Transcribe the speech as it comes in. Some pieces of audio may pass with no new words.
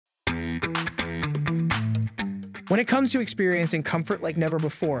When it comes to experiencing comfort like never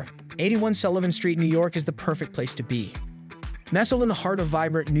before, 81 Sullivan Street, New York is the perfect place to be. Nestled in the heart of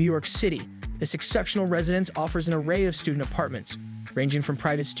vibrant New York City, this exceptional residence offers an array of student apartments, ranging from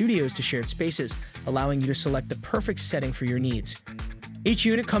private studios to shared spaces, allowing you to select the perfect setting for your needs. Each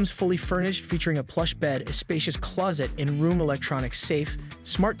unit comes fully furnished, featuring a plush bed, a spacious closet, in-room electronics safe,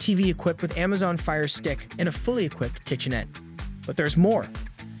 smart TV equipped with Amazon Fire Stick, and a fully equipped kitchenette. But there's more,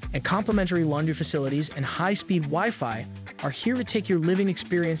 and complimentary laundry facilities and high-speed Wi-Fi are here to take your living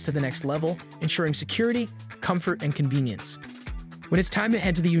experience to the next level, ensuring security, comfort, and convenience. When it's time to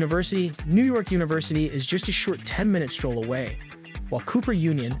head to the university, New York University is just a short 10-minute stroll away, while Cooper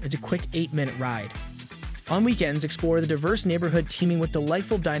Union is a quick 8-minute ride. On weekends, explore the diverse neighborhood teeming with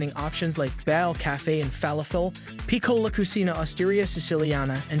delightful dining options like Bal Cafe and Falafel, Piccola Cucina Osteria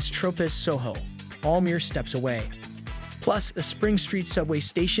Siciliana, and Stropis Soho, all mere steps away. Plus, the Spring Street subway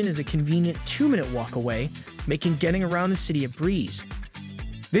station is a convenient 2-minute walk away, making getting around the city a breeze.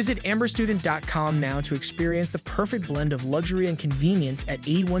 Visit amberstudent.com now to experience the perfect blend of luxury and convenience at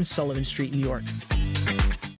 81 Sullivan Street, New York.